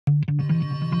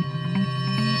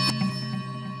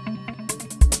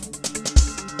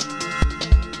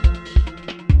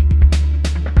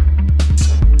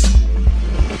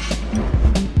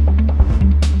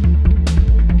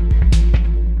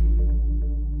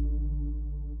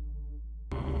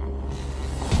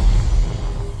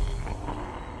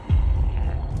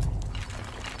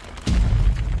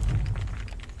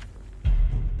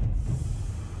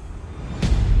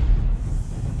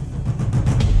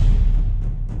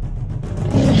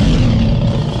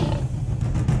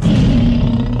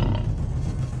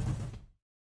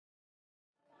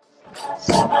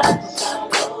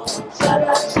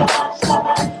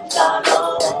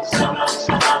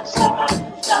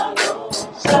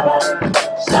Now,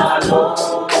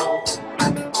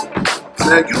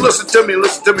 you listen to me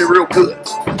real good.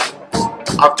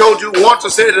 I've told you once, I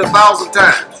said it 1,000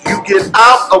 times. You get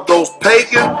out of those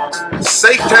pagan,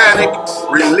 satanic,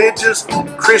 religious,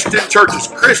 Christian churches.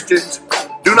 Christians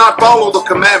do not follow the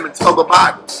commandments of the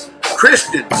Bible.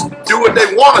 Christians do what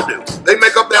they want to do. They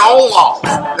make up their own laws,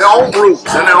 their own rules,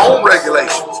 and their own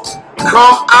regulations.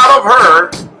 Come out of her,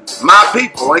 my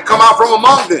people, and come out from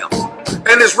among them.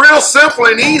 And it's real simple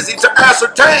and easy to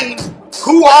ascertain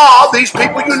who are these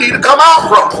people you need to come out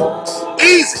from.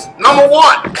 Easy. Number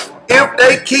one, if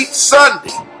they keep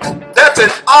Sunday, that's an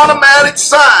automatic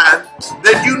sign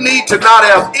that you need to not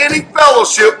have any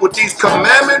fellowship with these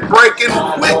commandment-breaking,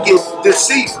 wicked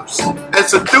deceivers and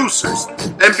seducers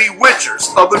and bewitchers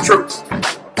of the truth.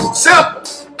 Simple.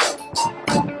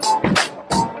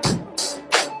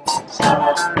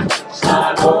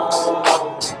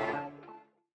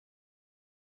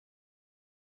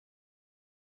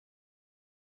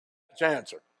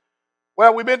 Answer.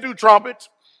 Well, we've been through trumpets,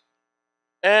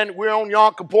 and we're on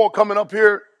Yom Kippur coming up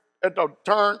here at the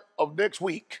turn of next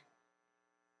week.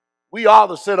 We are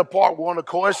the set apart one of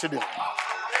Qodeshim.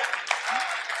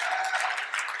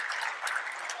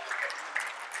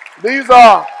 These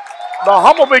are the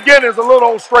humble beginnings of little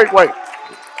old Straitway.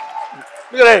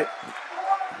 Look at that.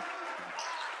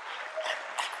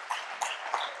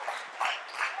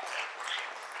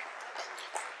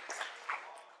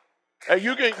 And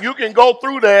you can go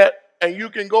through that, and you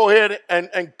can go ahead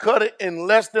and cut it in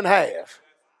less than half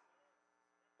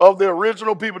of the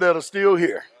original people that are still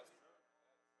here.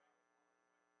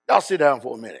 Y'all sit down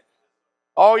for a minute.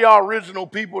 All y'all original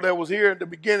people that was here at the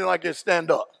beginning, like they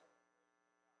stand up.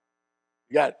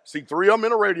 You got, see 3 of them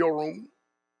in a radio room.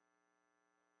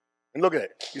 And look at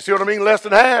it. You see what I mean? Less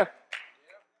than half.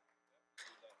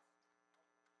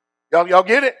 Y'all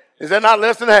get it? Is that not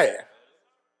less than half?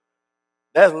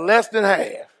 That's less than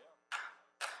half.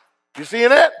 You seeing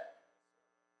that?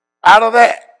 Out of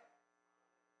that.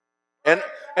 And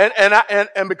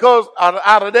because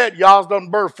out of that, y'all's done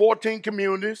birth 14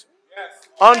 communities,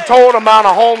 untold amount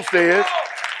of homesteads,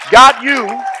 got you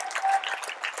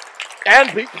and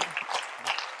people.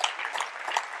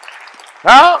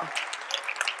 Huh?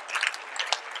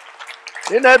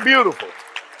 Isn't that beautiful?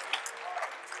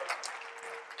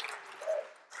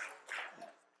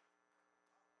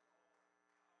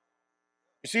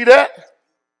 You see that?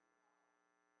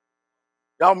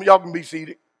 Y'all can be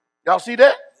seated. Y'all see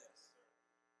that?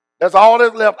 That's all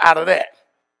that's left out of that.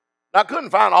 I couldn't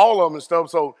find all of them and stuff,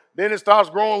 so then it starts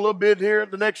growing a little bit here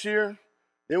the next year.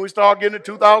 Then we start getting to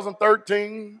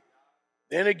 2013.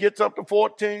 Then it gets up to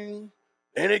 14.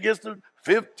 Then it gets to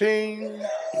 15.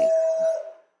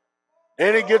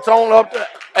 Then it gets on up to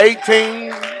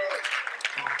 18.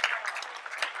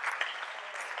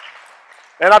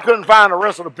 And I couldn't find the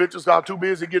rest of the pictures because I was too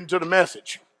busy getting to the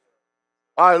message.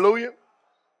 Hallelujah.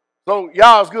 So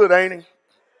y'all's good, ain't he?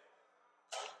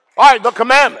 All right, the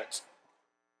commandments.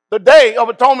 The Day of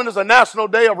Atonement is a national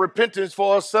day of repentance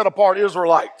for us set-apart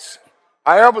Israelites.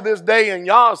 However, this day in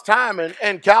y'all's time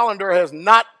and calendar has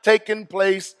not taken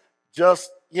place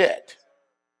just yet.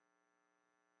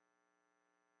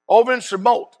 Over in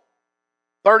Shemot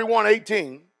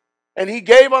 31:18, and he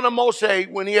gave unto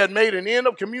Moshe, when he had made an end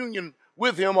of communion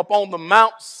with him upon the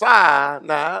Mount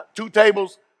Sinai, 2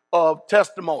 tables of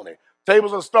testimony.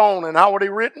 Tables of stone, and how were they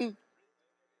written?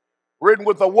 Written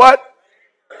with the what?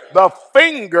 The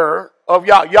finger of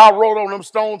Yah. Yah wrote on them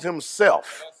stones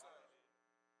himself.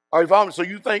 All right, so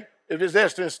you think if it's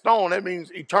etched in stone, that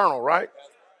means eternal, right?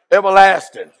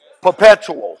 Everlasting,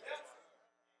 perpetual,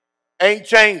 ain't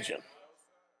changing.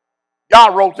 Yah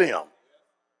wrote them.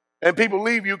 And people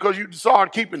leave you because you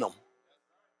started keeping them.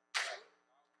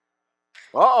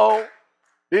 Uh-oh.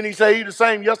 Didn't he say he the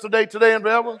same yesterday, today, and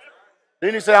forever?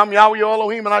 Didn't he say, I'm Yahweh your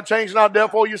Elohim, and I change not,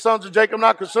 therefore you sons of Jacob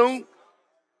not consumed?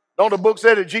 Don't the book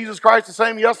say that Jesus Christ the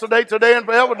same yesterday, today, and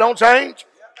forever? Don't change.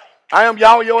 I am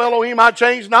Yahweh your Elohim, I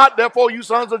change not, therefore you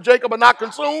sons of Jacob are not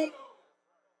consumed.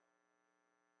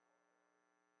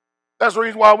 That's the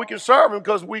reason why we can serve him,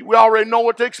 because we already know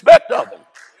what to expect of him.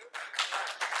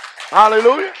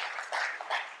 Hallelujah.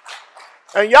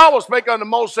 And Yahweh spake unto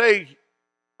Moshe,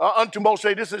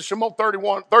 this is Shemot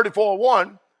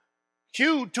 34:1,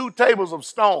 hew 2 tables of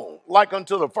stone, like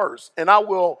unto the first, and I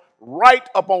will write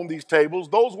upon these tables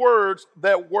those words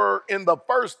that were in the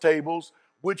first tables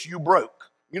which you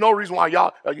broke. You know the reason why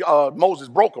Moses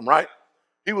broke them, right?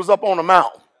 He was up on the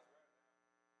mountain.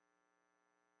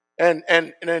 And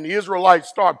then the Israelites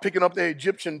started picking up their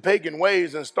Egyptian pagan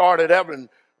ways and started having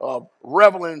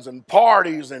revelings and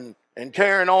parties and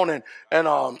carrying on.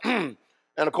 And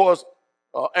of course,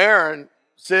 Aaron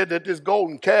said that this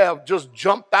golden calf just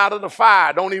jumped out of the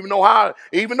fire. Don't even know how,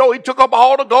 even though he took up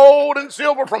all the gold and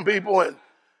silver from people, and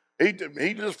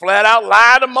he just flat out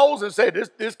lied to Moses and said,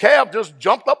 this calf just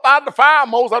jumped up out of the fire,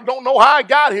 Moses. I don't know how it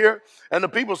got here. And the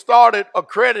people started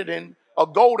accrediting a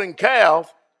golden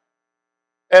calf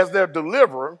as their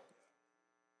deliverer,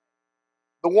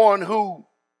 the one who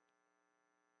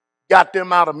got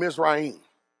them out of Mizraim.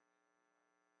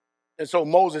 And so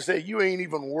Moses said, you ain't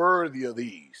even worthy of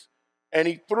these. And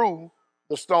he threw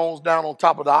the stones down on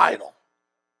top of the idol.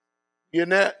 You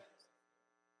getting that?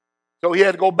 So he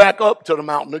had to go back up to the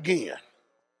mountain again.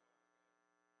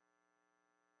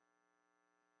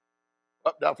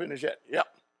 Up, did I finish that? Yep.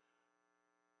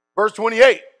 Verse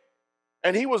 28.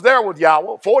 And he was there with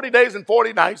Yahweh 40 days and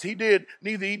 40 nights. He did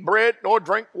neither eat bread nor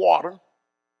drink water.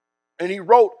 And he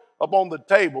wrote upon the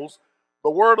tables the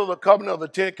word of the covenant of the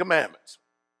 10 commandments.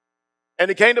 And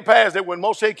it came to pass that when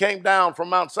Moshe came down from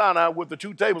Mount Sinai with the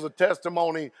 2 tables of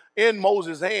testimony in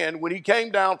Moses' hand, when he came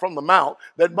down from the mount,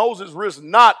 that Moses risked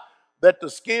not that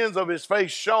the skins of his face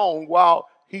shone while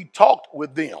he talked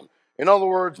with them. In other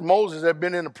words, Moses had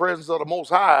been in the presence of the Most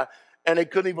High, and they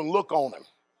couldn't even look on him.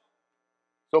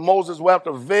 So Moses would have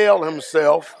to veil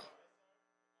himself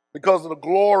because of the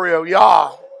glory of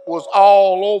Yah was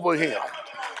all over him.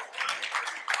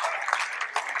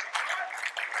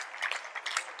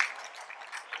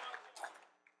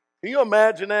 Can you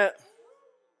imagine that?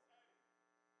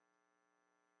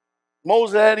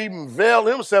 Moses had even veiled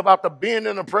himself after being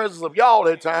in the presence of Yah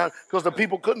that time because the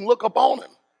people couldn't look upon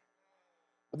him.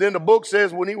 But then the book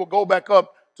says when he would go back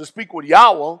up to speak with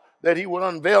Yahweh, that he would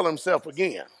unveil himself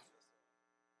again.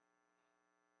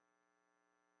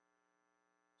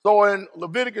 So in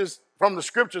Leviticus, from the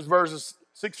scriptures, verses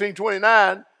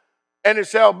 16:29, and it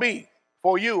shall be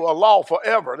for you a law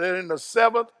forever that in the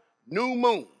 7th new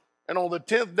moon and on the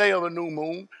 10th day of the new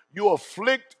moon, you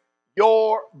afflict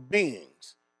your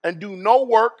beings and do no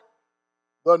work,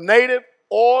 the native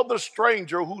or the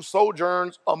stranger who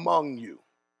sojourns among you.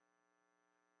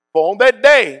 For on that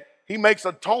day, he makes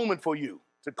atonement for you,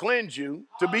 to cleanse you,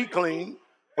 to be clean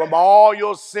from all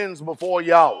your sins before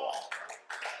Yahweh.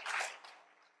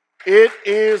 It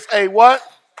is a what?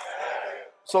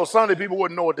 So Sunday people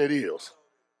wouldn't know what that is.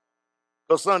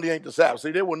 Because Sunday ain't the Sabbath.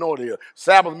 See, they wouldn't know what it is.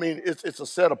 Sabbath means it's a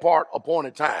set apart,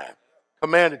 appointed time,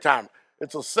 commanded time.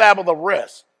 It's a Sabbath of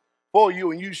rest for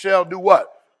you, and you shall do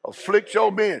what? Afflict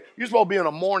your being. You're supposed to be in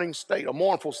a mourning state, a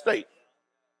mournful state.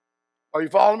 Are you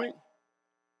following me?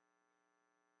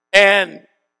 And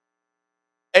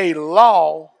a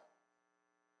law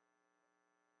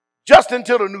just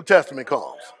until the New Testament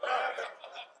comes.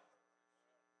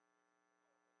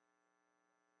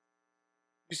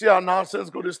 You see how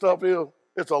nonsensical this stuff is?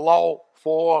 It's a law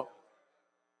for.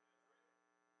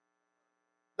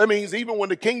 That means even when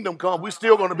the kingdom comes, we're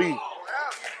still going to be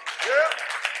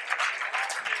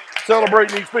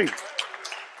celebrating these feasts.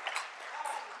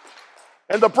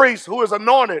 And the priest who is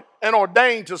anointed and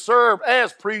ordained to serve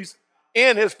as priest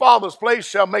in his father's place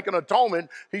shall make an atonement.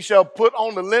 He shall put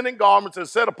on the linen garments and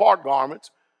set apart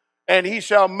garments, and he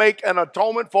shall make an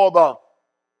atonement for the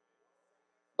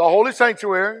holy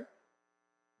sanctuary.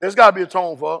 There's got to be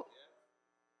atoned for.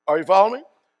 Are you following me?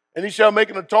 And he shall make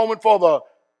an atonement for the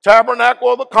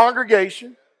tabernacle of the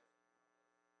congregation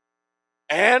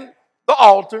and the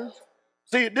altar.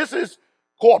 See, this is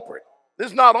corporate. This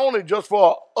is not only just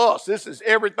for us. This is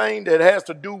everything that has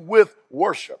to do with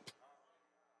worship.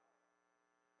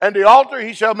 And the altar,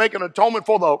 he shall make an atonement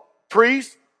for the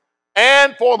priest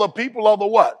and for the people of the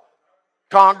what?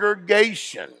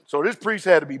 Congregation. So this priest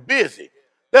had to be busy.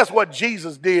 That's what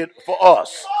Jesus did for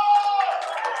us.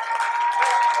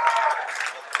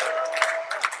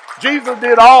 Jesus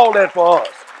did all that for us.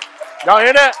 Y'all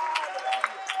hear that?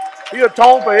 He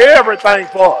atoned for everything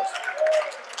for us.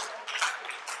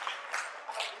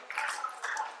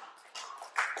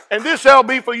 And this shall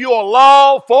be for you a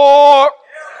law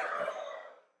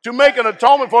to make an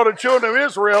atonement for the children of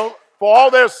Israel for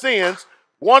all their sins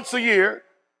once a year.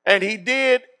 And he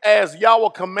did as Yahweh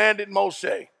commanded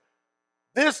Moshe.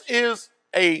 This is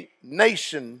a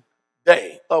nation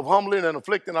day of humbling and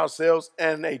afflicting ourselves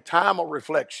and a time of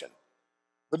reflection.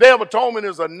 The Day of Atonement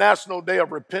is a national day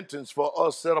of repentance for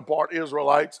us set apart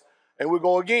Israelites. And we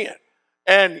go again.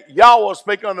 And Yahweh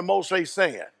spake unto Moshe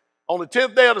saying, on the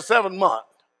 10th day of the 7th month,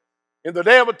 in the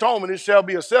Day of Atonement, it shall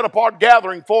be a set apart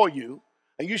gathering for you,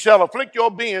 and you shall afflict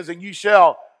your beings, and you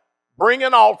shall bring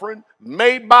an offering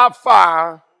made by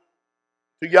fire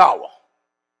to Yahweh.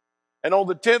 And on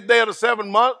the 10th day of the 7th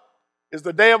month is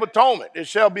the Day of Atonement. It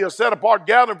shall be a set apart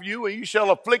gathering for you, and you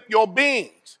shall afflict your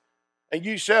beings, and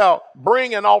you shall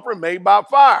bring an offering made by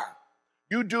fire.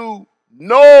 You do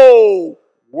no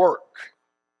work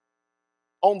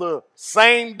on the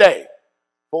same day,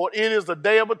 for it is the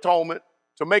day of atonement,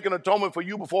 to make an atonement for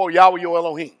you before Yahweh your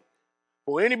Elohim.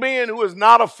 For any being who is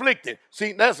not afflicted.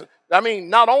 See,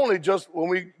 not only just when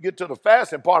we get to the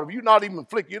fasting part of it, you're not even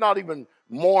afflicted, you're not even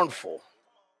mournful.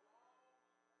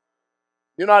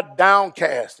 You're not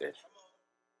downcasted.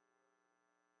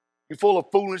 You're full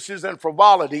of foolishness and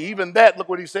frivolity. Even that, look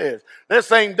what he says. That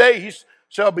same day he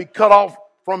shall be cut off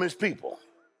from his people.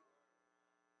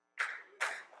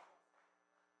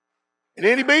 And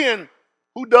any being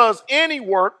who does any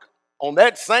work on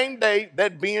that same day,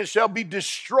 that being shall be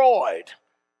destroyed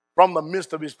from the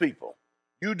midst of his people.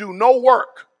 You do no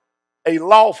work, a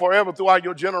law forever throughout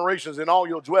your generations in all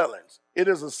your dwellings. It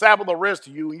is a Sabbath of rest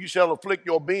to you, and you shall afflict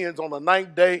your beings on the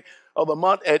 9th day of the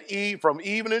month at eve, from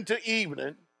evening to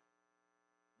evening.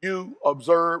 You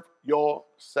observe your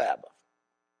Sabbath.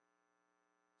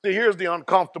 See, here's the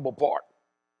uncomfortable part.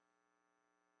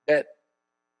 That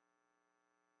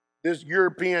this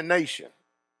European nation,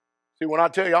 see, when I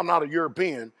tell you I'm not a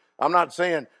European, I'm not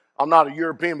saying I'm not a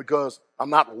European because I'm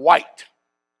not white.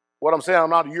 What I'm saying, I'm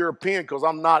not a European because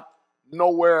I'm not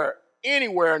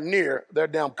anywhere near their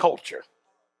damn culture.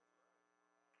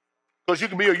 Because you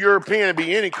can be a European and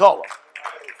be any color.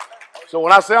 So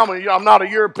when I say I'm not a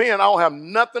European, I don't have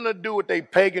nothing to do with their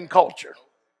pagan culture.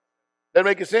 That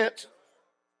make sense?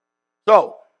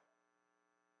 So,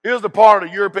 here's the part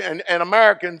of Europe, and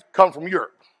Americans come from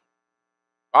Europe.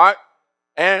 All right?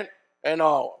 And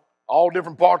all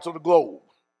different parts of the globe.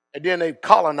 And then they've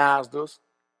colonized us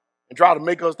and try to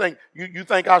make us think. You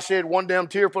think I shed one damn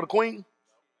tear for the Queen?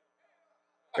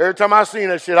 Every time I seen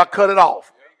that shit, I cut it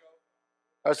off.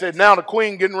 I said, now the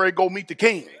Queen getting ready to go meet the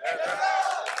King.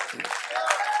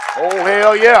 Oh,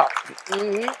 hell yeah.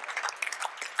 Mm-hmm.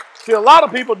 See, a lot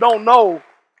of people don't know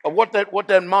of what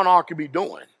that monarchy be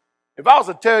doing. If I was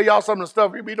to tell y'all some of the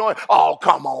stuff you be doing, oh,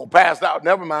 come on, pass out.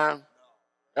 Never mind.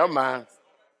 Never mind.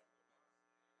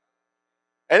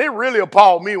 And it really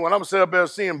appalled me when I'm sitting up there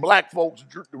seeing black folks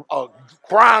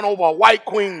crying over a white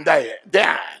queen dying.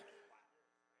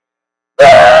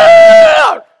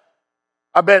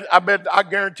 I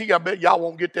guarantee you, I bet y'all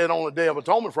won't get that on the Day of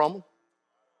Atonement from them.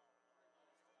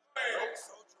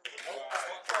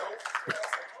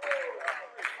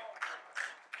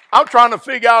 I'm trying to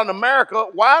figure out in America,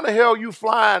 why in the hell you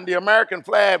flying the American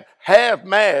flag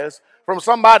half-mast from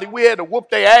somebody we had to whoop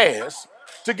their ass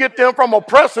to get them from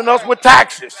oppressing us with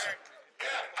taxes?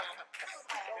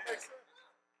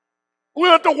 We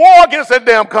went to war against that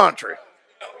damn country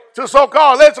to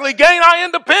so-called allegedly gain our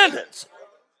independence.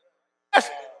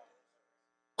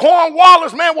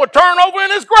 Cornwallis, man, will turn over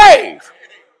in his grave.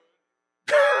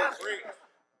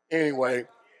 Anyway,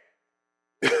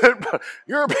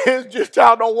 Europeans just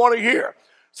y'all don't want to hear.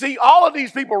 See, all of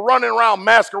these people running around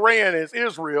masquerading as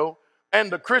Israel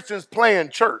and the Christians playing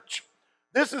church.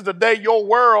 This is the day your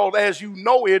world, as you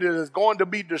know it, is going to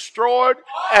be destroyed,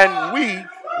 and we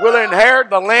will inherit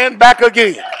the land back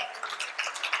again.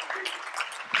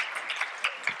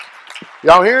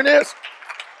 Y'all hearing this?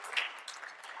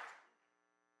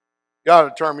 Y'all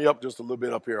gotta turn me up just a little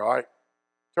bit up here, all right?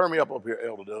 Turn me up here,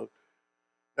 Elder Doug.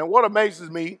 And what amazes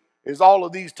me is all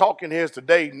of these talking heads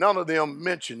today, none of them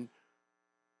mention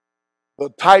the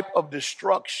type of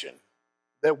destruction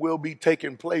that will be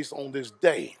taking place on this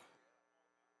day.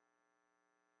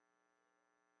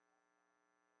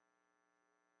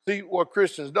 See, what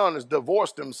Christians done is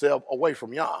divorce themselves away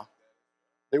from Yah.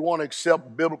 They want to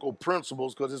accept biblical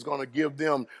principles because it's going to give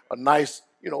them a nice,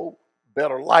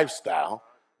 better lifestyle.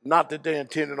 Not that they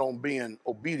intended on being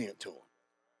obedient to him.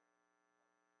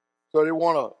 So they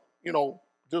want to,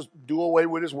 just do away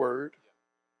with his word.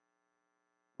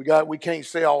 We can't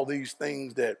say all these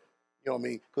things that,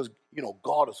 because,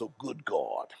 God is a good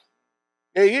God.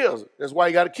 Yeah, he is. That's why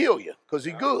he got to kill you, because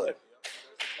he's good.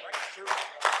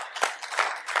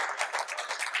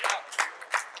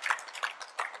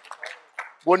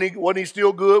 Wasn't he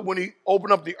still good when he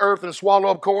opened up the earth and swallowed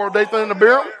up Korah, Dathan, and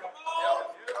Abiram?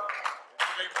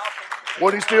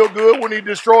 Wasn't he still good when he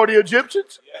destroyed the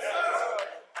Egyptians?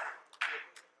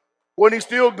 Wasn't he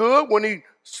still good when he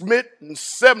smitten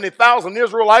 70,000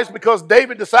 Israelites because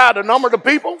David decided to number the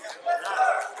people?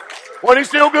 Wasn't he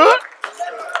still good?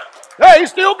 Yeah, he's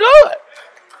still good.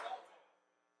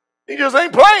 He just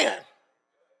ain't playing.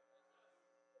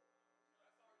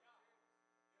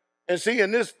 And see,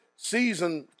 in this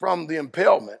season from the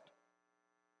impalement,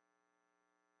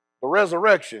 the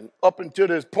resurrection, up until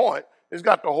this point, it's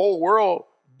got the whole world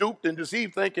duped and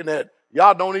deceived thinking that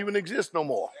y'all don't even exist no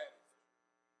more.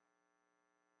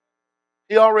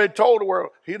 He already told the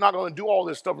world he's not going to do all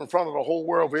this stuff in front of the whole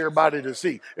world for everybody to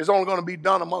see. It's only going to be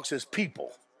done amongst his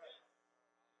people.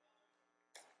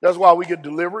 That's why we get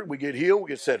delivered, we get healed, we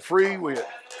get set free.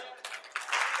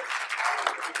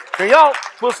 Can y'all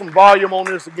put some volume on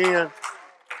this again?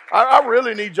 I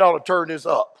really need y'all to turn this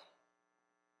up.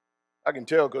 I can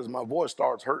tell because my voice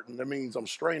starts hurting. That means I'm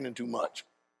straining too much.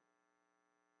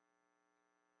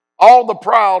 All the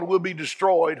proud will be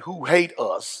destroyed who hate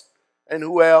us and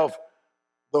who have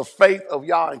the faith of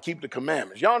Yah and keep the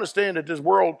commandments. Y'all understand that this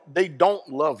world, they don't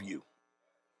love you.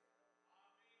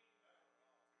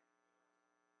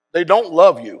 They don't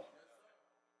love you.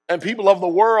 And people of the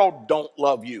world don't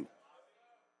love you.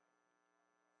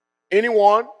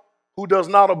 Anyone who does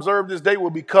not observe this day will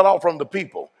be cut off from the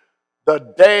people. The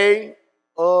day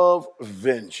of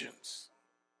vengeance.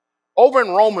 Over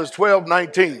in Romans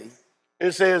 12:19,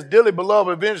 it says, "Dearly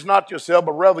beloved, avenge not yourself,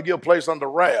 but rather give place unto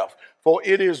wrath. For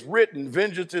it is written,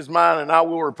 vengeance is mine, and I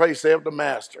will repay, saith the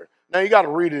master." Now you got to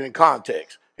read it in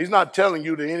context. He's not telling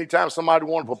you that anytime somebody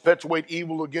wants to perpetuate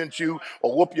evil against you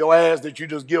or whoop your ass, that you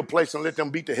just give place and let them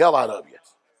beat the hell out of you.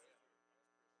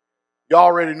 You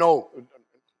already know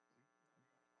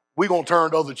we're going to turn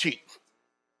the other cheek.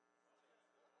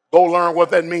 Go learn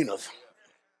what that meaneth.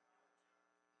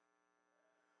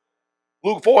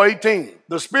 Luke 4:18,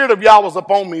 the Spirit of Yah was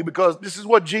upon me, because this is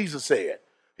what Jesus said.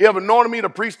 He have anointed me to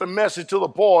preach the message to the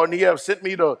poor, and he have sent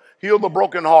me to heal the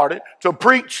brokenhearted, to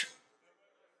preach.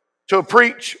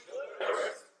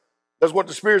 That's what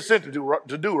the Spirit sent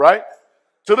to do, right?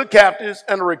 To the captives,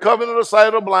 and the recovering of the sight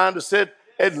of the blind, to set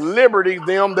at liberty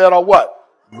them that are what?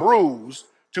 Bruised,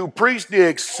 to preach the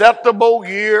acceptable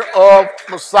year of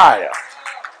Messiah.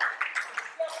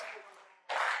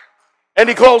 And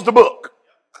he closed the book.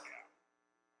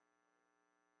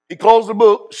 He closed the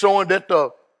book showing that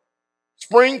the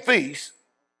spring feast,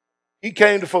 he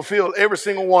came to fulfill every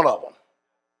single one of them.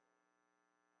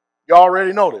 You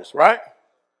already know this, right?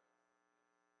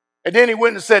 And then he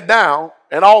went and sat down,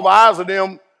 and all the eyes of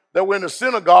them that were in the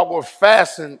synagogue were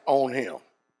fastened on him.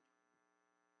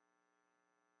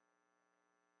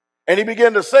 And he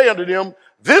began to say unto them,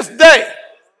 "This day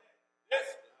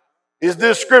is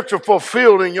this scripture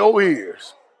fulfilled in your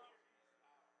ears."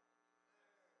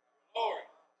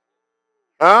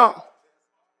 Huh?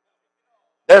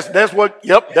 That's what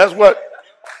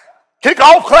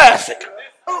Kickoff Classic.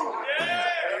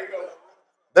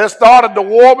 That started the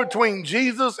war between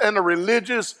Jesus and the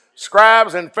religious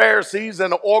scribes and Pharisees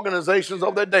and the organizations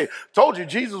of that day. Told you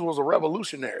Jesus was a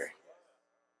revolutionary.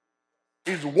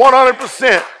 He's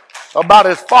 100% about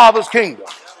his Father's kingdom.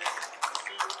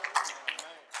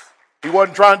 He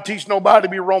wasn't trying to teach nobody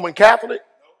to be Roman Catholic.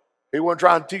 He wasn't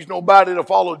trying to teach nobody to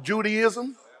follow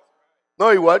Judaism. No,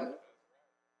 he wasn't.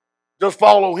 Just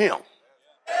follow him.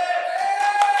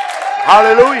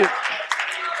 Hallelujah.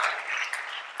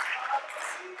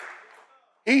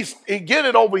 He get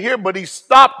it over here, but he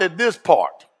stopped at this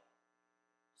part.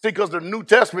 See, because the New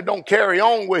Testament don't carry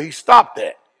on where he stopped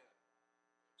at.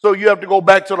 So you have to go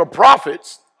back to the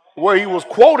prophets where he was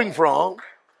quoting from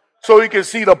so you can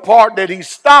see the part that he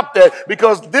stopped at,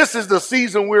 because this is the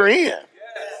season we're in.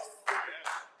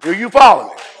 Do you follow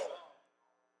me?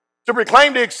 To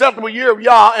proclaim the acceptable year of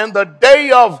Yah and the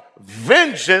day of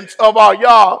vengeance of our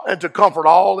Yah, and to comfort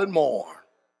all that mourn.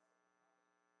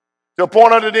 To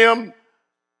appoint unto them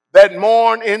that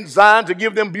mourn in Zion, to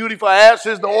give them beauty for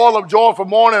ashes, the oil of joy for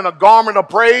mourning, and a garment of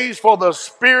praise for the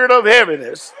spirit of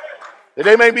heaviness, that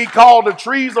they may be called the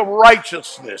trees of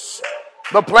righteousness,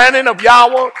 the planting of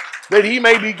Yahweh, that he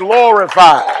may be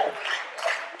glorified.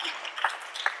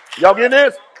 Y'all get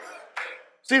this?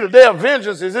 See, the day of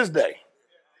vengeance is this day.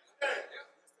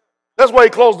 That's why he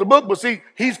closed the book, but see,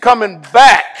 he's coming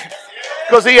back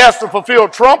because he has to fulfill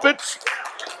trumpets.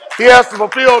 He has to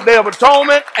fulfill Day of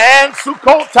Atonement and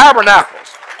Sukkot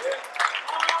tabernacles.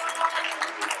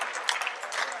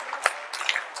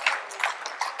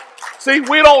 See,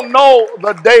 we don't know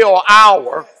the day or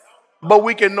hour, but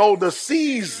we can know the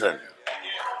season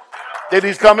that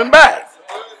he's coming back.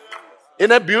 Isn't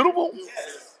that beautiful?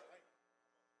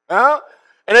 Huh?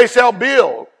 And they shall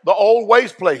build the old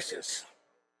waste places,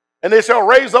 and they shall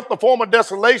raise up the former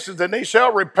desolations, and they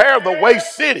shall repair the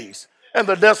waste cities and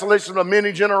the desolation of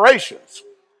many generations.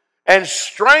 And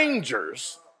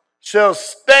strangers shall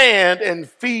stand and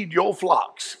feed your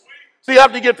flocks. See,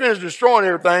 after you get finished destroying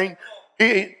everything,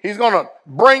 he's going to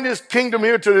bring this kingdom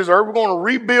here to this earth. We're going to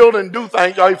rebuild and do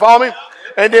things. Are you following me?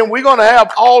 And then we're going to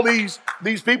have all these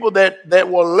people that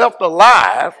were left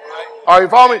alive. Are you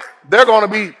following me? They're going to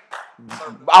be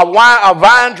our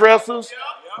vine dressers.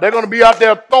 They're going to be out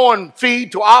there throwing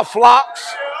feed to our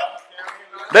flocks.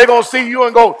 They're going to see you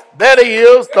and go, there he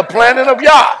is, the planting of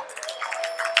Yah.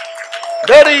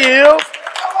 There he is.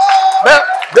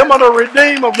 Them are the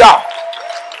redeemed of Yah.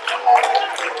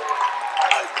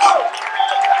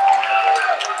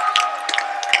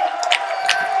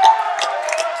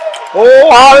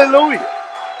 Oh, hallelujah.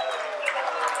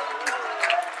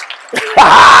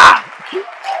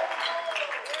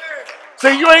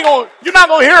 See, you're not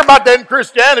going to hear about that in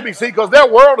Christianity, see, because their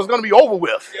world is going to be over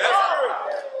with.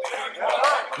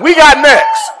 We got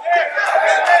next.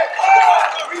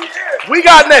 We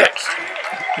got next.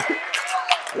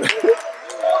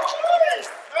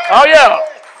 Oh, yeah.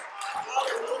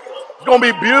 It's going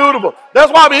to be beautiful.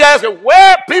 That's why I be asking,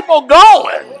 where are people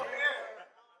going?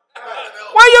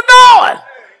 Where you going?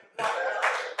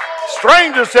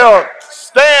 Strangers shall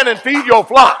stand and feed your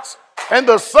flocks, and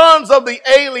the sons of the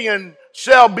alien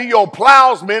shall be your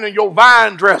plowsmen and your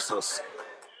vine dressers.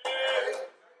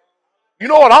 You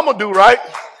know what I'm going to do, right?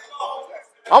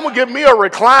 I'm going to get me a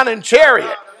reclining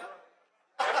chariot.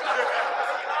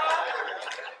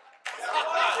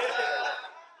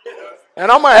 And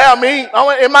I'm going to have me,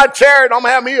 in my chariot, I'm going to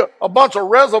have me a bunch of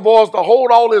reservoirs to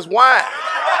hold all this wine.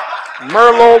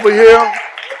 Merlot over here.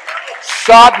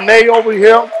 Chardonnay over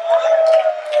here.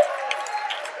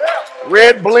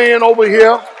 Red blend over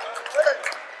here.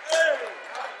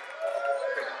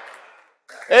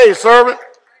 Hey, servant,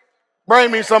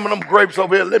 bring me some of them grapes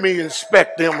over here. Let me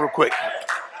inspect them real quick.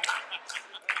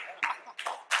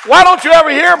 Why don't you ever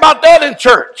hear about that in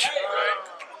church?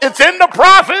 It's in the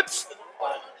prophets.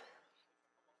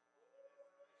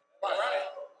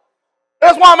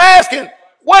 That's why I'm asking,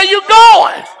 where you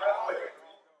going?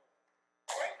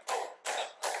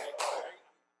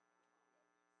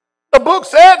 The book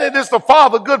said that it's the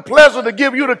Father's good pleasure to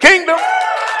give you the kingdom.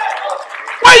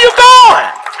 Where you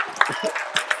going?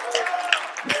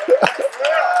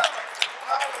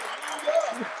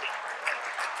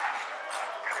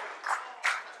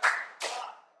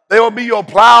 They will be your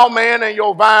plowman and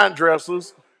your vine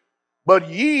dressers, but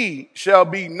ye shall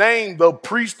be named the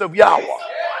priest of Yahweh.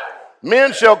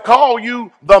 Men shall call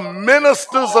you the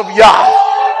ministers of Yah.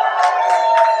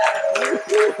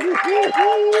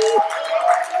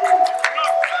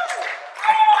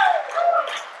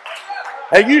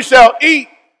 And you shall eat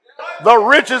the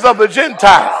riches of the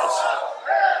Gentiles.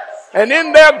 And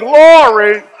in their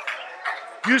glory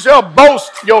you shall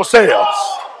boast yourselves.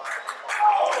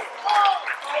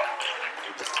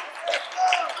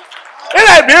 Isn't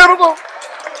that beautiful?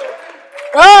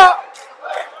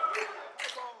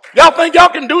 Y'all think y'all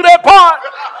can do that part?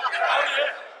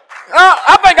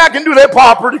 I think I can do that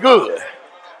part pretty good.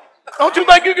 Don't you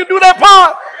think you can do that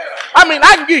part? I mean,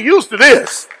 I can get used to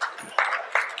this.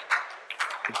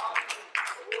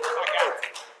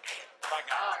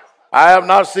 I have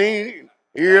not seen,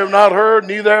 ear have not heard,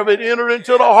 neither have it entered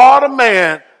into the heart of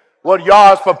man what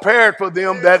Yah has prepared for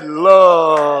them that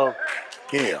love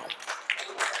him.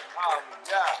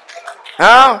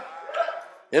 Huh?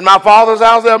 In my Father's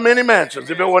house there are many mansions.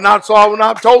 If it were not so, I would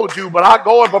not have told you. But I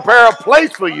go and prepare a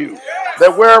place for you,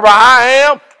 that wherever I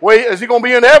am, is he going to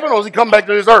be in heaven or is he come back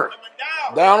to this earth?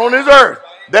 Down on this earth.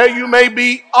 There you may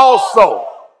be also.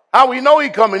 How we know he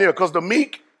coming here? Because the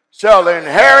meek shall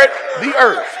inherit the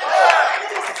earth.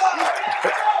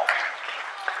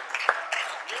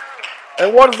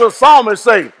 And what does the psalmist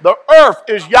say? The earth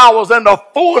is Yahweh's and the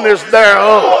fullness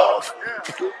thereof.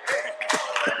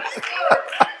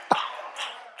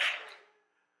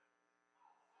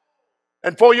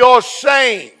 And for your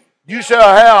shame you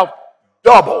shall have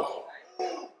double.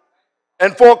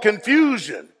 And for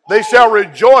confusion they shall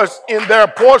rejoice in their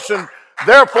portion.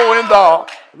 Therefore in the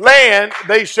land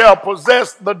they shall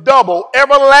possess the double.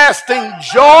 Everlasting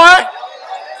joy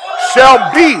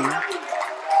shall be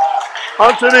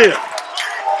unto them.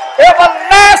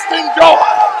 Everlasting joy.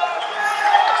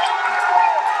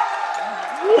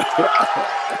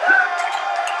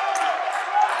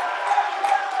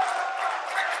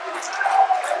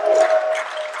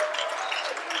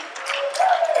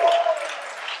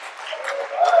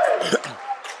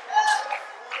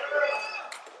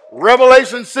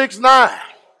 Revelation 6:9.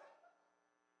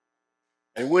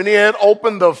 And when he had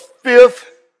opened the fifth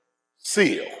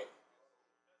seal.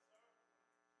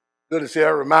 Good to see.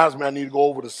 That reminds me I need to go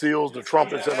over the seals, the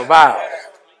trumpets, and the vials.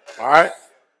 All right?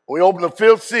 When he opened the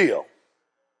fifth seal,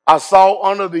 I saw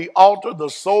under the altar the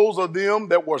souls of them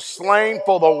that were slain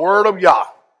for the word of Yah,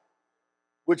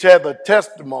 which had the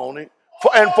testimony,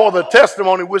 and for the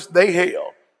testimony which they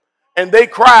held. And they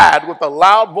cried with a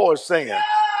loud voice, saying,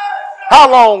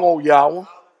 how long, O Yahweh?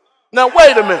 Now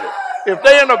wait a minute. If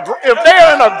they're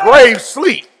in a grave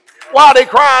sleep, why are they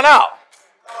crying out?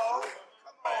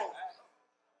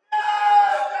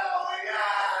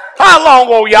 how long,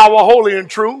 O Yahweh, holy and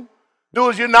true,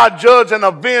 does you not judge and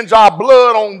avenge our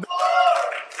blood on?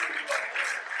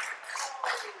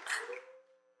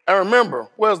 And remember,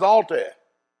 where's the altar at?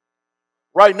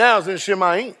 Right now it's in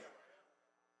Shemaim.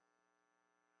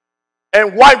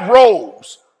 And white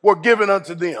robes were given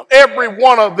unto them, every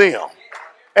one of them.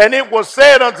 And it was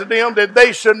said unto them that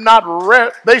they should not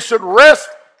rest, they should rest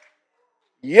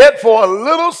yet for a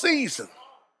little season,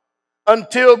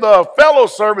 until the fellow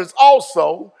servants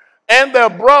also and their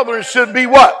brethren should be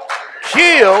what?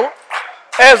 Killed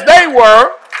as they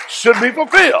were, should be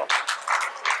fulfilled.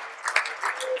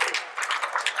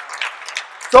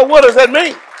 So what does that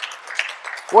mean?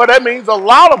 Well, that means a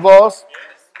lot of us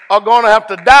are going to have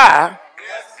to die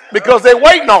because they're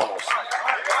waiting on us.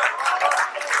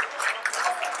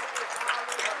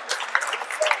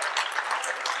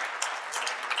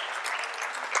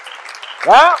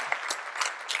 Right?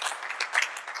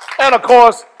 And of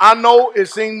course, I know it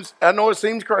seems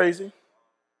crazy,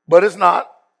 but it's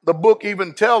not. The book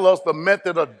even tells us the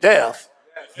method of death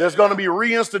that's going to be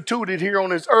reinstituted here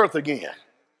on this earth again.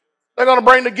 They're going to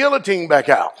bring the guillotine back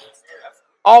out.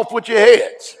 Off with your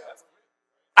heads.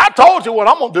 I told you what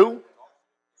I'm going to do.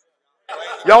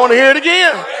 Y'all want to hear it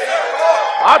again?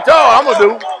 I told you I'm going to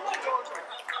do.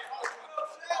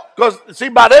 Because, see,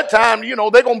 by that time, you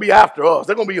know, they're going to be after us.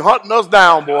 They're going to be hunting us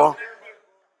down, boy.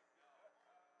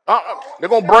 They're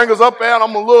going to bring us up there, and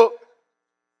I'm going to look.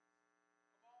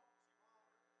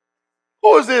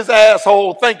 Who is this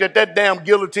asshole think that damn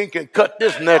guillotine can cut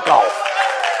this neck off?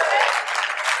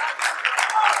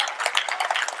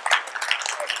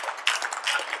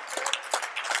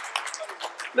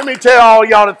 Let me tell all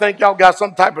y'all that think y'all got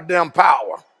some type of damn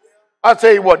power. I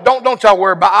tell you what, don't y'all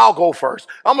worry about it. I'll go first.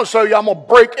 I'm going to show you, I'm going to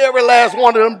break every last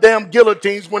one of them damn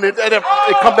guillotines when it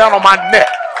come down on my neck.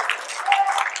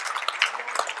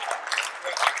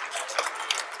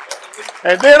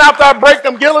 And then after I break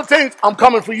them guillotines, I'm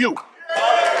coming for you.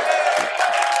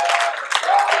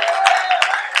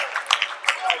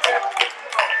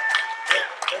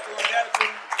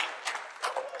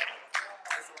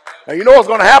 And you know what's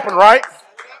going to happen, right?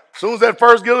 As soon as that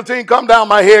first guillotine come down,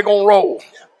 my head going to roll.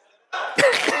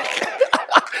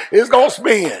 It's going to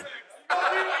spin.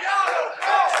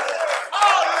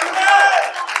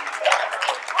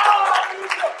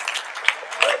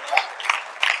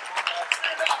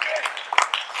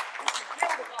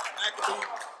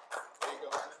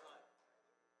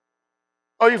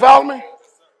 Oh, you follow me?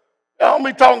 Don't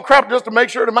be talking crap just to make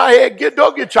sure that my head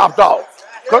don't get chopped off.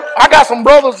 'Cause I got some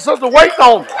brothers and sisters waiting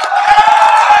on me.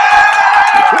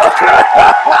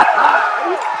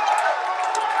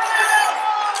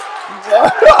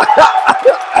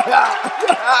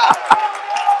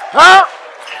 Huh?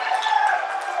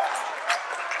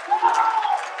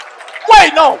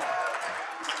 Wait, no.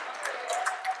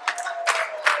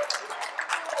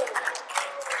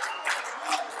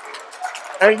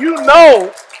 And you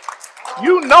know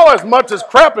as much as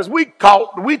crap as we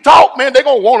talk, man, they're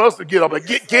going to want us to get up and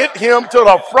get him to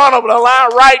the front of the line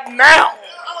right now.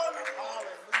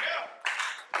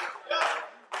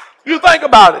 You think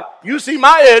about it. You see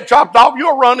my head chopped off,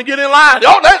 you'll run to get in line.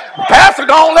 Oh, that pastor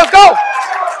gone, let's go.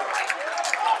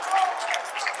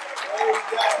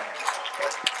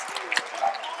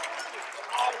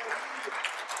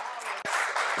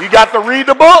 You got to read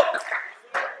the book.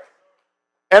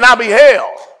 And I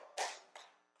beheld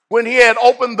when he had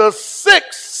opened the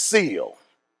sixth seal.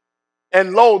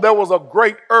 And lo, there was a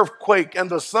great earthquake, and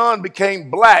the sun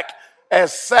became black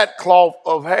as sackcloth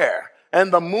of hair,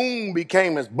 and the moon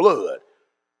became as blood.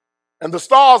 And the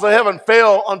stars of heaven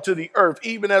fell unto the earth,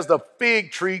 even as the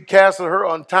fig tree casteth her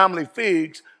untimely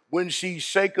figs when she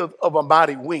shaketh of a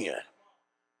mighty wind.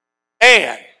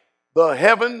 And the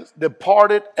heavens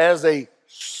departed as a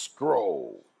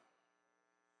scroll.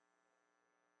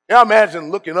 Now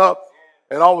imagine looking up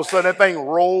and all of a sudden that thing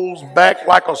rolls back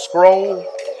like a scroll.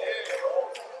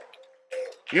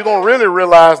 You're going to really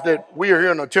realize that we are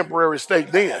here in a temporary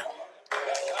state then.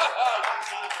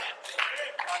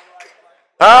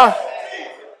 Huh?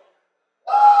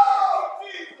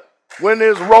 When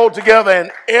it's rolled together and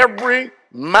every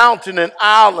mountain and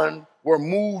island were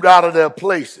moved out of their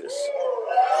places.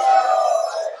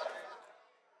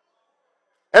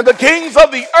 And the kings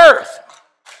of the earth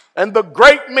and the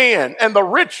great men and the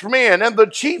rich men and the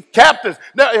chief captains.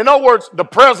 Now, in other words, the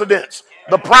presidents,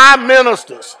 the prime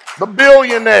ministers, the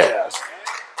billionaires.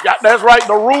 Yeah, that's right,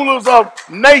 the rulers of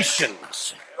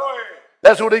nations.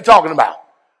 That's what they're talking about.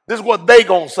 This is what they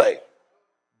gonna say.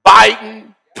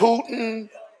 Biden, Putin,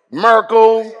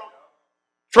 Merkel,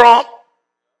 Trump,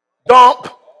 Dump,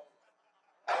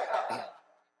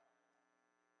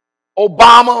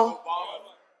 Obama,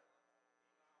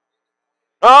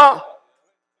 Huh?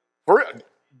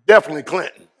 Definitely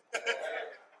Clinton.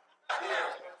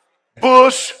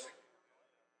 Bush.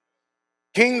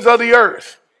 Kings of the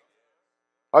earth.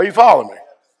 Are you following me?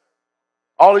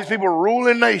 All these people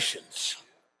ruling nations.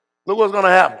 Look what's going to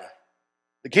happen.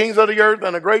 The kings of the earth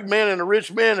and the great men and the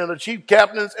rich men and the chief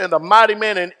captains and the mighty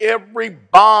men and every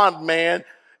bondman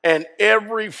and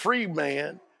every free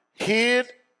man hid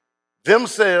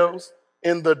themselves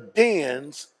in the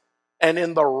dens and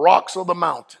in the rocks of the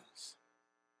mountains.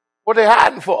 What are they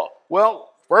hiding for? Well,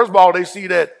 first of all, they see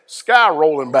that sky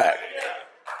rolling back.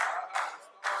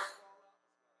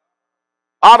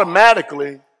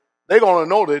 Automatically, they're going to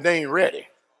know that they ain't ready.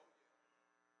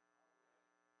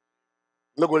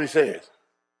 Look what he says.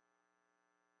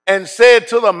 And said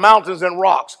to the mountains and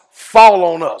rocks, fall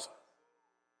on us.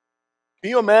 Can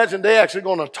you imagine they actually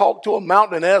going to talk to a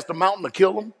mountain and ask the mountain to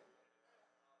kill them?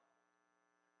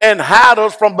 And hide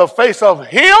us from the face of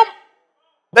him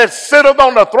that sitteth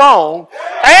on the throne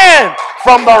and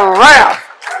from the wrath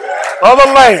of the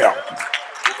Lamb.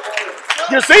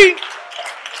 You see?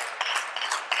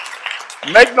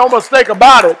 Make no mistake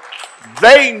about it,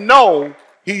 they know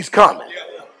he's coming.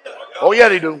 Oh, yeah,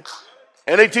 they do.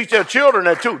 And they teach their children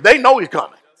that too. They know he's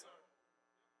coming.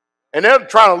 And they're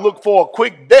trying to look for a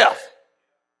quick death.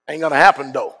 Ain't going to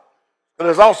happen, though. But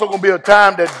there's also going to be a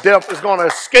time that death is going to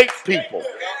escape people.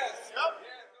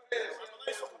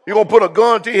 You're going to put a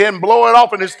gun to your head and blow it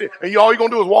off, and all you're going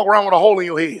to do is walk around with a hole in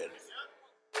your head.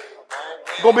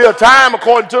 There's going to be a time,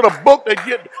 according to the book,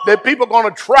 that people are going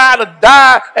to try to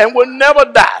die and will never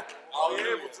die.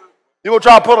 You're going to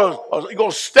try to you're going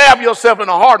to stab yourself in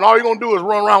the heart, and all you're going to do is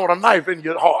run around with a knife in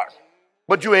your heart.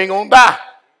 But you ain't going to die.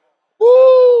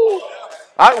 Woo!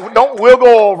 We'll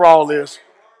go over all this.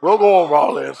 We'll go over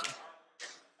all this.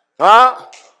 Huh?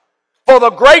 For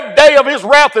the great day of his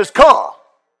wrath is come,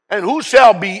 and who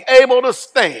shall be able to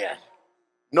stand?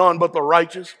 None but the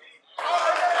righteous.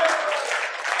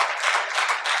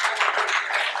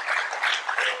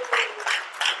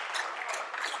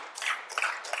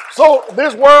 So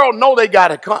this world know they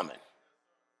got it coming.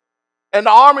 And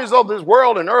the armies of this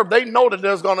world and earth, they know that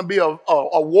there's going to be a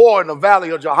war in the valley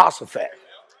of Jehoshaphat.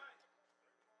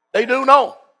 They do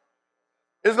know.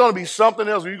 It's going to be something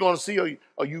else. You're going to see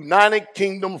a united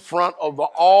kingdom front of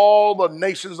all the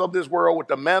nations of this world with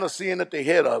the Manasseh at the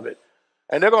head of it.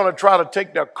 And they're going to try to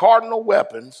take their cardinal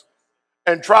weapons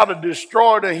and try to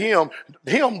destroy him,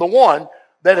 the one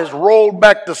that has rolled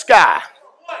back the sky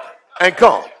and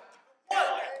come.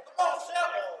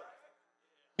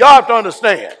 Y'all have to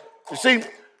understand. You see,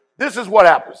 this is what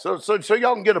happens. So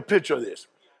y'all can get a picture of this.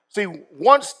 See,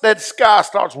 once that sky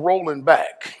starts rolling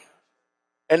back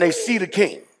and they see the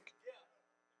king,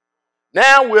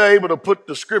 now we're able to put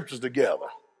the scriptures together.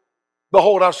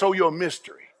 Behold, I'll show you a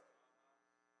mystery.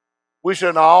 We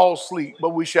shall not all sleep, but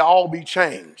we shall all be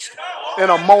changed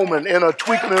in a moment, in a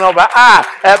twinkling of an eye,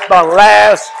 at the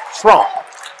last trump.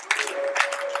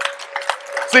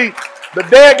 See, the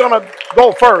dead going to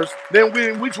go first. Then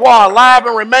we which are alive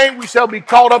and remain, we shall be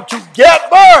caught up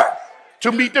together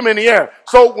to meet them in the air.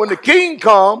 So when the king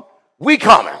comes, we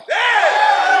coming.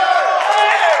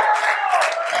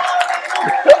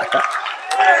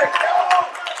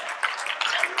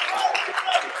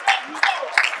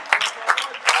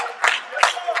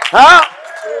 Huh?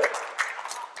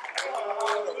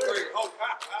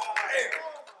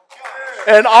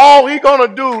 And all he's going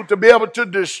to do to be able to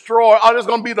destroy, it's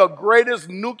going to be the greatest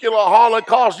nuclear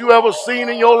holocaust you ever seen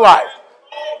in your life.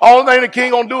 All thing the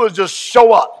king going to do is just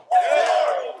show up.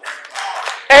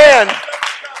 And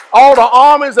all the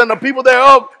armies and the people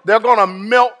thereof, they're going to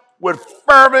melt with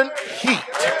fervent heat.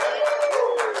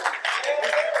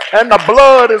 And the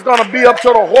blood is going to be up to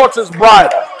the horse's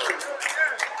bridle.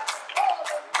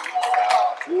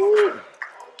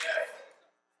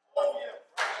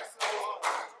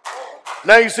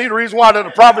 Now you see the reason why the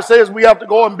prophet says we have to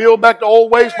go and build back the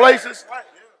old waste places.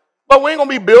 But we ain't going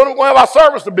to be building. We're going to have our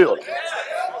service to build it.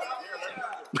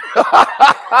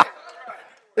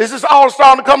 Is this all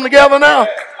starting to come together now?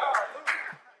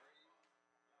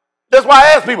 That's why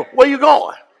I ask people, where you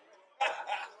going?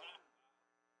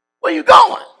 Where you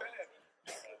going?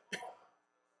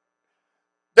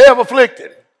 They have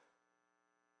afflicted.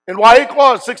 In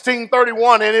Wahikwa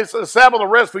 16:31, and it's a Sabbath of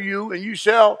rest for you, and you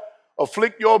shall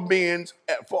afflict your beings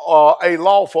for a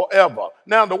law forever.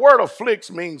 Now, the word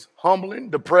afflicts means humbling,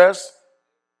 depress,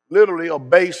 literally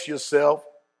abase yourself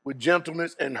with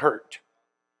gentleness and hurt.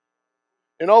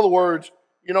 In other words,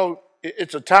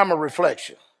 it's a time of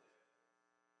reflection.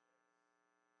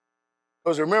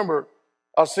 Because remember,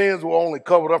 our sins were only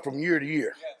covered up from year to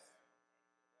year.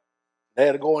 They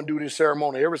had to go and do this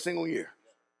ceremony every single year.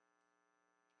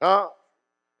 Huh?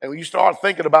 And when you start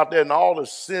thinking about that and all the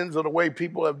sins of the way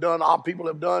people have done, our people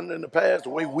have done in the past, the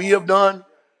way we have done,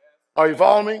 are you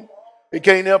following me? It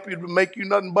can't help you to make you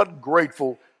nothing but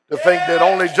grateful to think that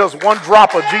only just one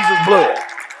drop of Jesus' blood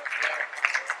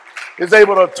is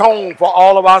able to atone for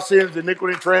all of our sins,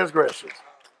 iniquity, and transgressions.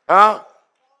 Huh?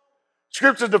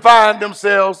 Scriptures define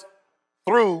themselves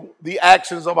through the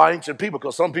actions of our ancient people,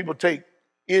 because some people take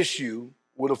issue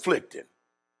with afflicting.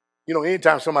 You know,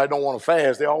 anytime somebody don't want to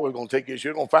fast, they're always going to take issue.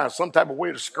 They're going to find some type of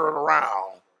way to skirt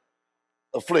around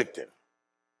afflicting.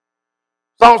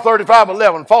 Psalms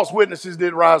 35:11, false witnesses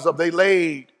did rise up. They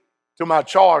laid to my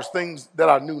charge things that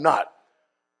I knew not.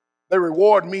 They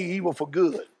reward me evil for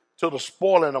good, to the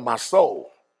spoiling of my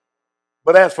soul.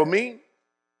 But as for me,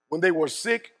 when they were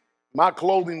sick, my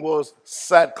clothing was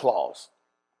sackcloth.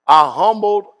 I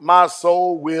humbled my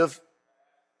soul with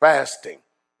fasting,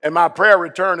 and my prayer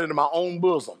returned into my own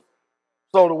bosom.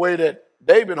 So the way that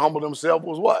David humbled himself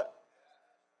was what?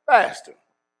 Fasting.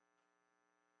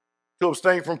 To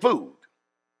abstain from food.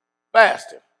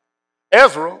 Fasting.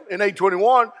 Ezra in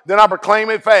 8:21, then I proclaim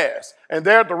a fast, and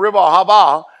there at the river of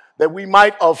Havah, that we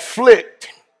might afflict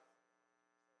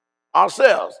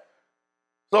ourselves.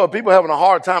 So if people are having a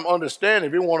hard time understanding,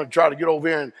 if you want to try to get over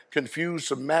here and confuse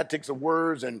semantics of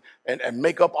words and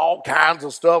make up all kinds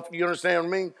of stuff, you understand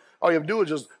what I mean? All you have to do is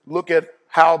just look at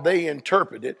how they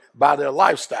interpret it by their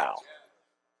lifestyle.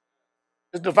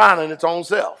 It's defining its own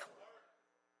self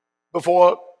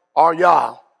before our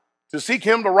Yah, to seek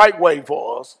him the right way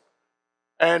for us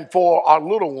and for our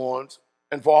little ones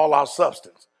and for all our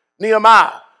substance.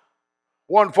 Nehemiah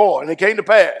 1:4, and it came to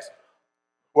pass,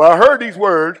 when I heard these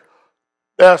words,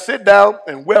 that I sit down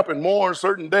and wept and mourned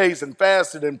certain days and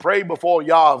fasted and prayed before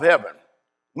Yah of heaven.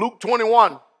 Luke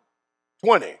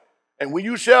 21:20, and when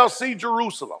you shall see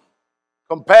Jerusalem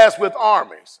compassed with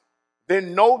armies,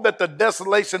 then know that the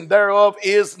desolation thereof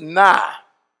is nigh.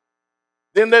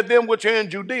 Then let them which are in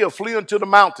Judea flee unto the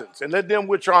mountains, and let them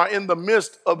which are in the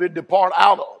midst of it depart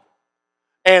out of.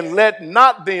 And let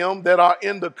not them that are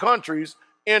in the countries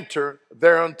enter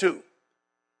thereunto.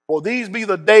 For these be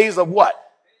the days of what?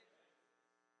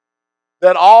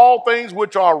 That all things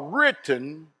which are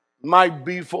written might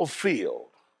be fulfilled.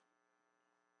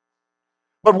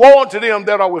 But woe unto them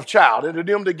that are with child, and to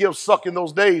them that give suck in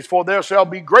those days, for there shall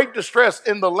be great distress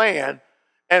in the land,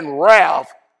 and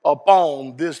wrath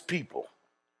upon this people.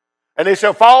 And they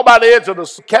shall fall by the edge of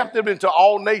the captive into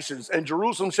all nations, and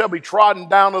Jerusalem shall be trodden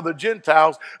down of the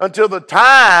Gentiles until the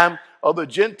time of the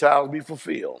Gentiles be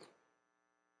fulfilled.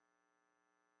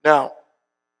 Now,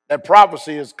 that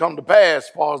prophecy has come to pass as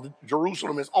far as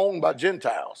Jerusalem is owned by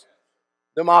Gentiles.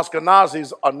 Them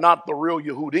Ashkenazis are not the real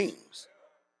Yehudims.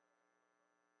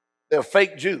 They're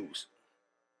fake Jews.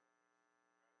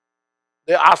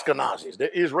 They're Ashkenazis. They're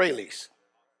Israelis.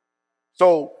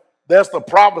 So that's the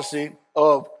prophecy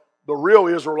of the real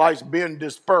Israelites being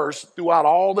dispersed throughout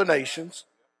all the nations,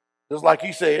 just like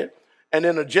he said. And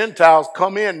then the Gentiles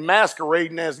come in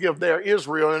masquerading as if they're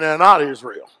Israel and they're not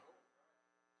Israel.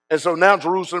 And so now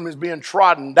Jerusalem is being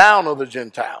trodden down of the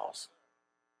Gentiles.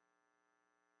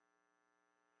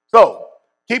 So,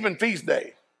 keeping feast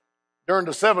day. During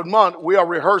the 7th month, we are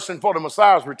rehearsing for the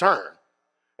Messiah's return.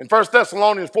 In 1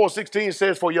 Thessalonians 4:16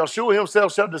 says, for Yeshua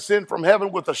himself shall descend from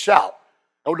heaven with a shout,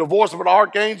 and with the voice of an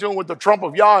archangel, and with the trump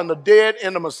of Yah, and the dead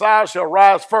in the Messiah shall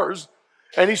rise first,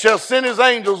 and he shall send his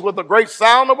angels with a great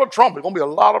sound of a trumpet. Going to be a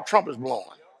lot of trumpets blowing.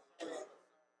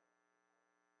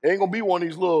 It ain't going to be one of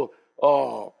these little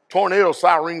tornado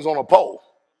sirens on a pole.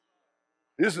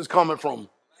 This is coming from.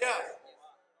 Yeah.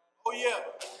 Oh, yeah.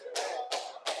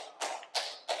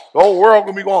 The whole world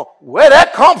going to be going, where'd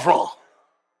that come from?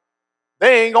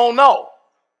 They ain't going to know.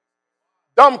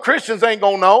 Dumb Christians ain't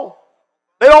going to know.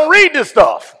 They don't read this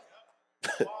stuff.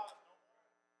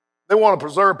 They want to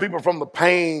preserve people from the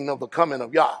pain of the coming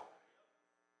of Yah.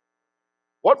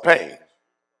 What pain?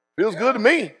 Feels good to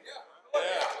me.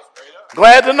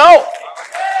 Glad to know.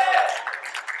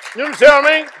 You understand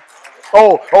what I mean?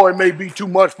 Oh, it may be too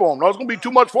much for them. No, it's going to be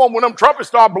too much for them when them trumpets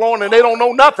start blowing and they don't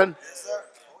know nothing.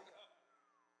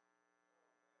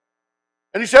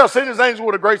 And he shall send his angels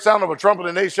with a great sound of a trumpet,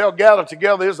 and they shall gather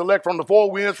together his elect from the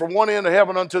four winds, from one end of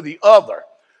heaven unto the other.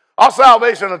 Our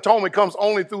salvation and atonement comes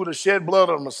only through the shed blood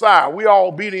of the Messiah. We are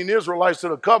obedient Israelites to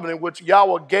the covenant which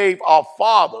Yahweh gave our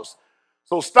fathers.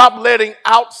 So stop letting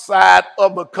outside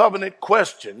of the covenant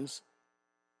questions,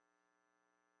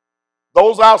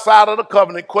 those outside of the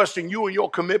covenant, question you and your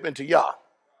commitment to Yah.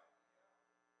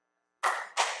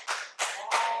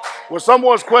 When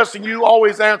someone's questioning you,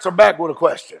 always answer back with a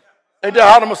question. Ain't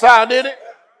that how the Messiah did it?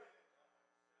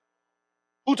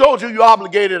 Who told you you're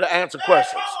obligated to answer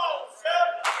questions?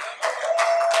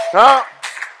 Huh?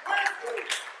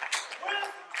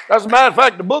 As a matter of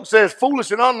fact, the book says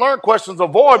foolish and unlearned questions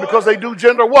avoid because they do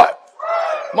gender what?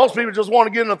 Most people just want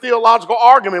to get in a theological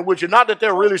argument with you. Not that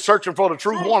they're really searching for the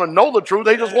truth, want to know the truth.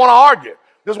 They just want to argue.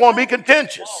 Just want to be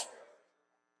contentious.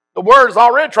 The word is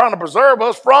already trying to preserve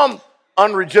us from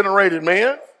unregenerated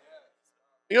men.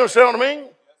 You understand what I mean?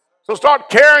 So start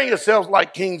carrying yourselves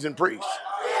like kings and priests.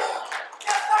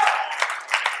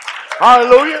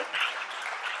 Hallelujah.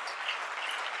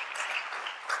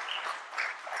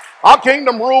 Our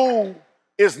kingdom rule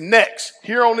is next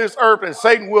here on this earth, and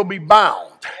Satan will be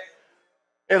bound.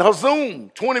 In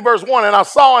Hazum 20 verse 1, and I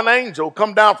saw an angel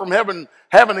come down from heaven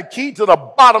having a key to the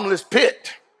bottomless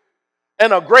pit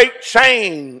and a great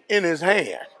chain in his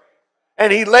hand.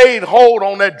 And he laid hold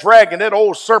on that dragon, that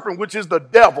old serpent, which is the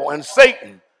devil and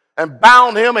Satan, and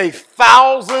bound him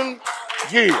 1,000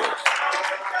 years.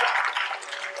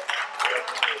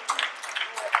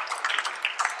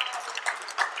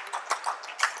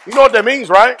 You know what that means,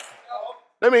 right?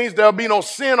 That means there'll be no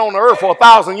sin on the earth for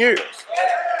 1,000 years.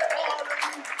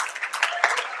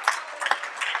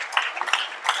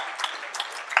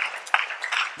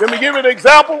 Let me give you an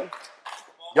example.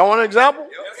 Y'all want an example?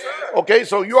 Okay,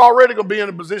 so you're already going to be in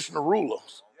a position of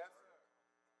rulers.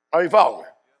 Are you following?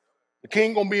 The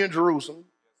king going to be in Jerusalem.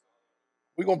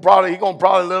 He's going to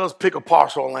probably let us pick a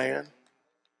parcel of land.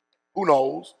 Who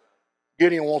knows?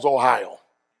 Gideon wants Ohio.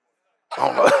 I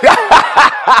don't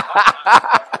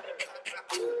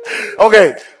know.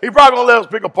 Okay, he probably going to let us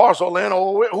pick a parcel of land,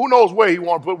 or who knows where he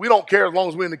wants to put. We don't care as long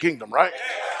as we're in the kingdom, right?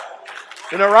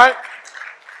 Isn't that right?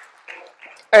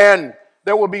 And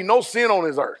there will be no sin on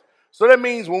this earth. So that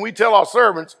means when we tell our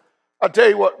servants, I tell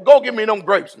you what, go get me them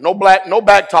grapes. No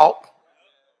back talk.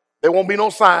 There won't be no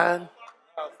sign.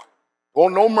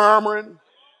 No murmuring.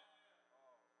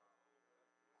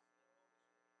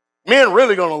 Men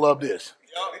really gonna love this.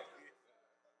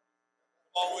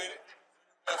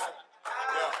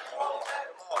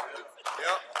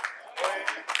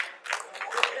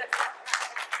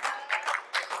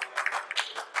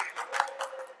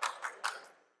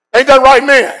 Ain't that right,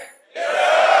 man?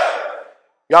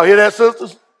 Y'all hear that,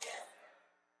 sisters?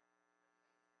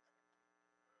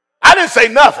 I didn't say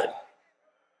nothing.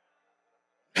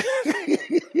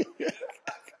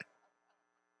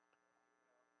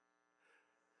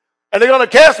 And they're going to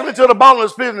cast him into the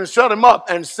bottomless pit and shut him up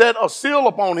and set a seal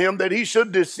upon him that he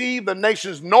should deceive the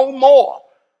nations no more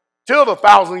till the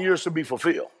 1,000 years should be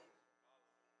fulfilled.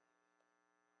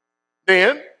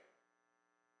 Then,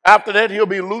 after that, he'll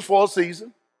be loose for a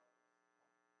season.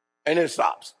 And it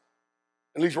stops.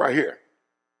 At least right here.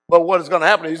 But what is going to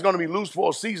happen? He's going to be loose for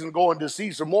a season to go and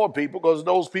deceive some more people, because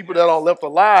those people that are left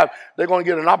alive, they're going to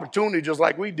get an opportunity just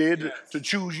like we did to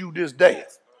choose you this day.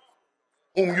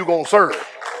 Whom you going to serve.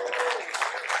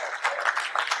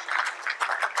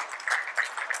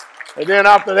 And then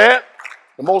after that,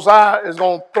 the Most High is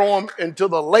going to throw him into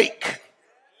the lake.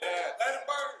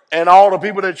 And all the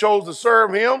people that chose to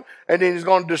serve him, and then he's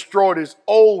going to destroy this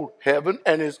old heaven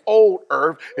and his old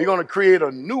earth. He's going to create a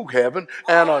new heaven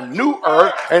and a new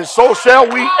earth, and so shall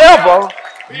we ever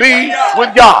be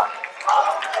with God.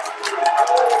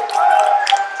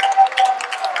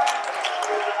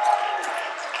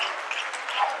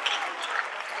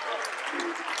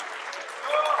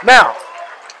 Now,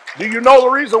 do you know the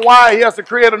reason why he has to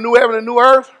create a new heaven and new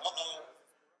earth?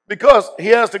 Because he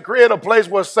has to create a place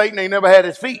where Satan ain't never had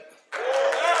his feet.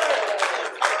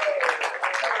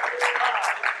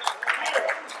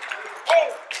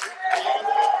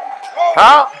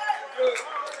 Huh?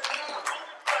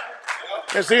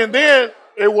 And see, and then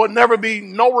it will never be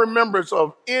no remembrance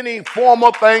of any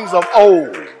former things of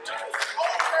old.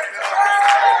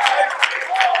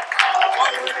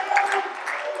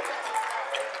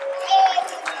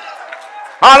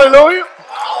 Hallelujah.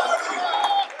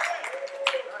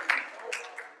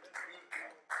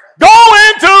 Go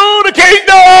into the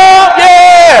kingdom.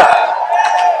 Yeah.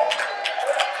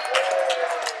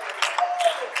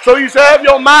 So you should have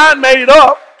your mind made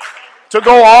up to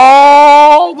go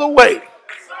all the way.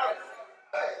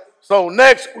 So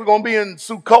next, we're going to be in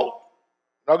Sukkot.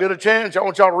 I'll get a chance. I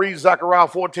want y'all to read Zechariah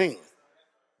 14,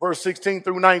 verse 16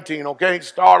 through 19, okay?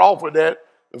 Start off with that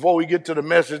before we get to the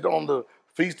message on the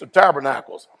Feast of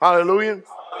Tabernacles. Hallelujah.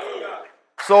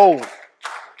 So,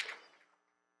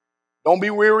 don't be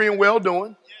weary in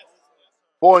well-doing,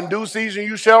 for in due season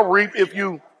you shall reap if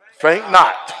you faint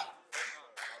not.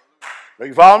 Do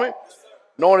you follow me?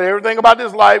 Knowing that everything about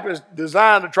this life is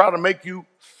designed to try to make you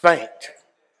faint.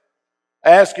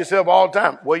 Ask yourself all the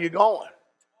time, where you going?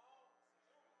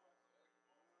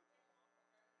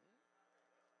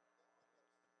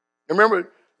 Remember,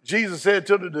 Jesus said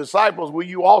to the disciples, will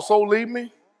you also leave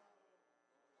me?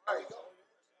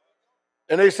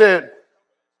 And they said,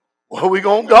 where are we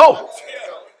going to go?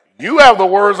 You have the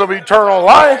words of eternal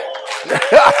life.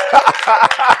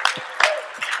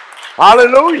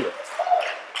 Hallelujah.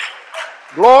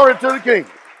 Glory to the King.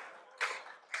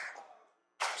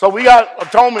 So we got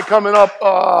atonement coming up,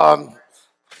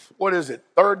 what is it,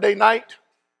 Thursday night?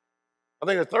 I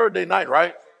think it's Thursday night,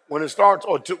 right? When it starts,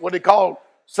 or what they call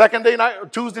second day night, or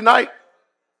Tuesday night?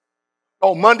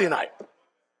 Oh, Monday night.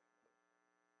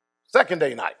 Second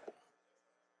day night.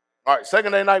 All right,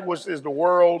 second day night, which is the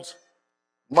world's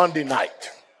Monday night.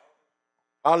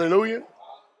 Hallelujah.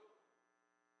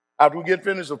 After we get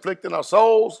finished afflicting our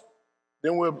souls,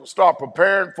 then we'll start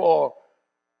preparing for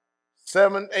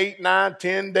 7, 8, 9,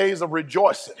 10 days of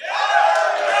rejoicing.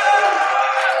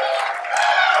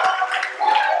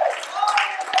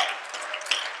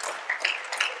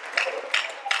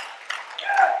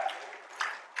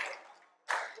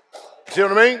 See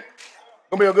what I mean?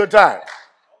 Gonna be a good time.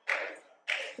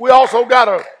 We also got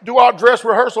to do our dress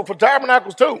rehearsal for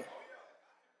tabernacles too.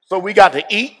 So we got to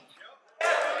eat.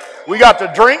 We got to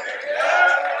drink.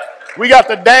 We got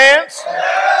to dance.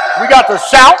 We got to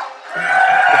shout.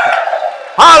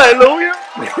 Hallelujah.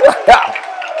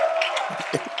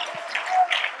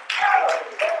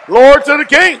 Lord to the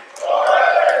King.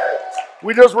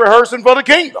 We just rehearsing for the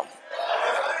kingdom.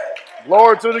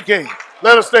 Lord to the King.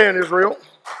 Let us stand, Israel.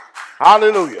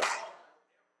 Hallelujah.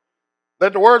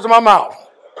 Let the words of my mouth,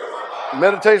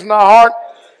 meditation of our heart,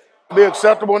 be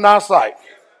acceptable in thy sight.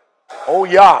 Oh,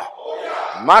 Yah,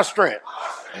 my strength,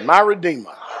 my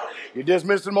Redeemer. You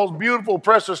dismiss the most beautiful,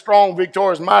 precious, strong,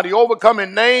 victorious, mighty,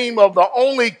 overcoming name of the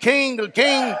only King, the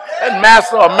King and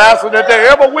Master of Master that there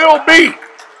ever will be.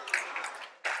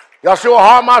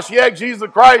 Yahshua HaMashiach, Jesus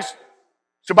Christ.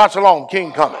 Shabbat Shalom,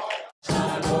 King coming.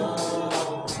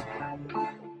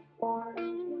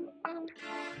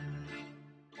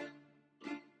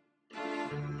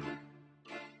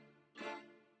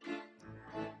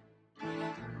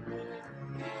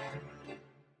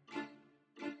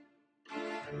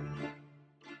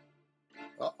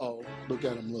 Uh-oh, look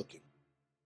at him looking.